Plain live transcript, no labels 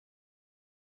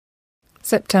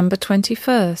September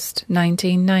 21st,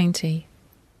 1990.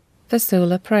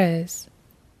 Vassula prays.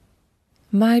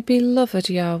 My beloved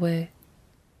Yahweh,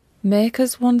 make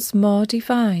us once more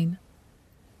divine,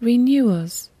 renew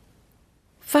us,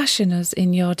 fashion us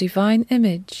in your divine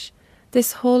image,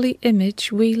 this holy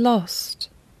image we lost.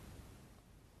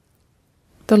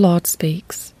 The Lord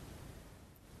speaks.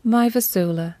 My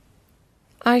Vassula,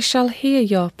 I shall hear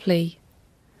your plea,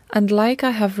 and like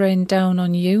I have rained down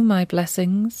on you my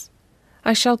blessings,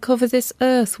 I shall cover this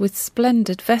earth with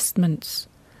splendid vestments,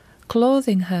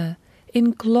 clothing her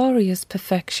in glorious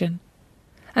perfection,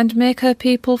 and make her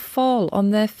people fall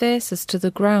on their faces to the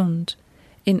ground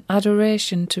in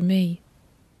adoration to me.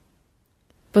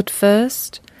 But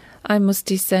first I must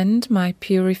descend my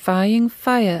purifying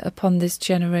fire upon this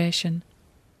generation.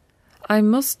 I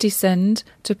must descend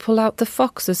to pull out the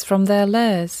foxes from their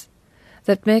lairs,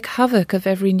 that make havoc of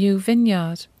every new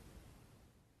vineyard.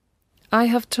 I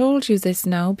have told you this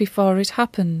now before it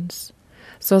happens,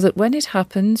 so that when it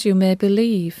happens you may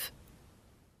believe.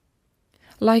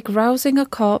 Like rousing a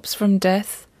corpse from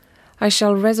death, I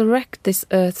shall resurrect this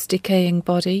earth's decaying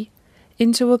body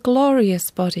into a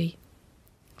glorious body,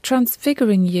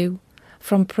 transfiguring you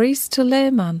from priest to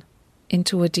layman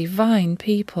into a divine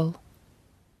people.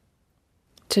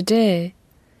 Today,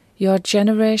 your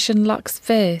generation lacks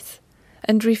faith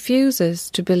and refuses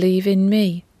to believe in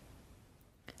me.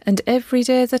 And every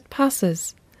day that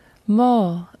passes,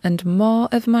 more and more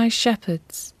of my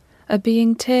shepherds are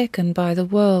being taken by the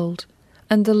world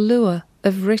and the lure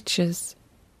of riches.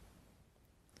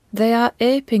 They are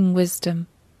aping wisdom,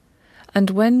 and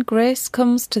when grace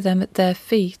comes to them at their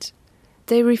feet,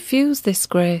 they refuse this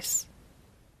grace.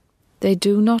 They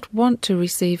do not want to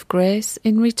receive grace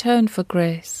in return for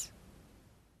grace.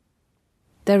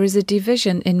 There is a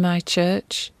division in my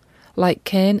church, like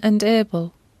Cain and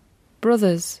Abel,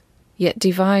 brothers, yet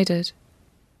divided,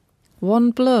 one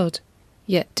blood,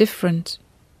 yet different.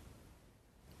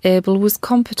 Abel was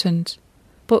competent,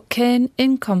 but Cain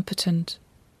incompetent.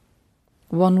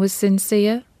 One was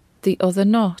sincere, the other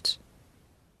not.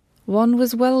 One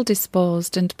was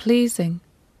well-disposed and pleasing,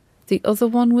 the other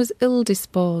one was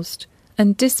ill-disposed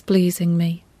and displeasing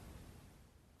me.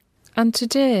 And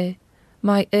today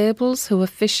my Abels who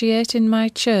officiate in my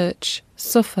church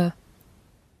suffer.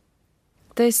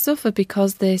 They suffer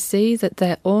because they see that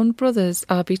their own brothers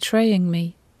are betraying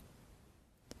me.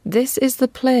 This is the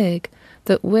plague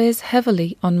that weighs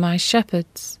heavily on my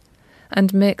shepherds,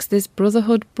 and makes this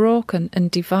brotherhood broken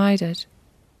and divided.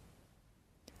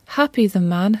 Happy the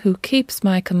man who keeps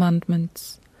my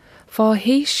commandments, for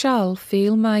he shall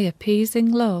feel my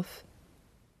appeasing love.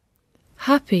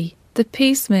 Happy the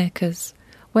peacemakers,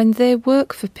 when they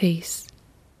work for peace,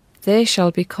 they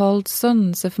shall be called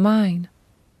sons of mine.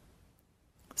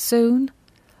 Soon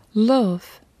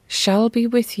love shall be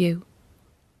with you.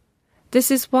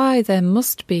 This is why there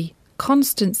must be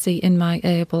constancy in my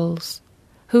Abels,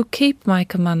 who keep my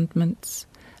commandments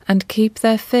and keep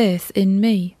their faith in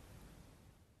me.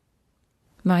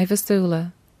 My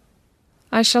Vassula,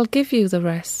 I shall give you the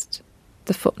rest,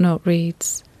 the footnote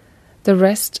reads, the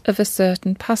rest of a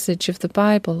certain passage of the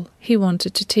Bible he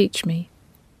wanted to teach me.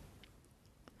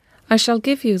 I shall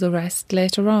give you the rest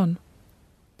later on.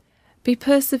 Be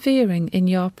persevering in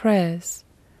your prayers,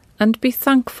 and be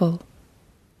thankful.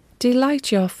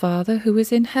 Delight your Father who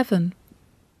is in heaven.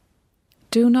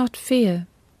 Do not fear.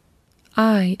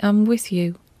 I am with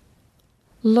you.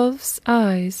 Love's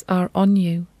eyes are on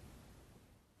you.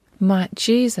 My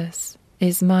Jesus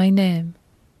is my name.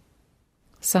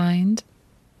 Signed,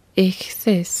 Ich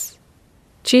This,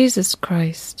 Jesus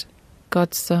Christ,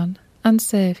 God's Son and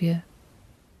Saviour.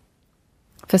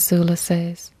 Vassula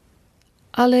says,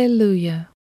 Alleluia.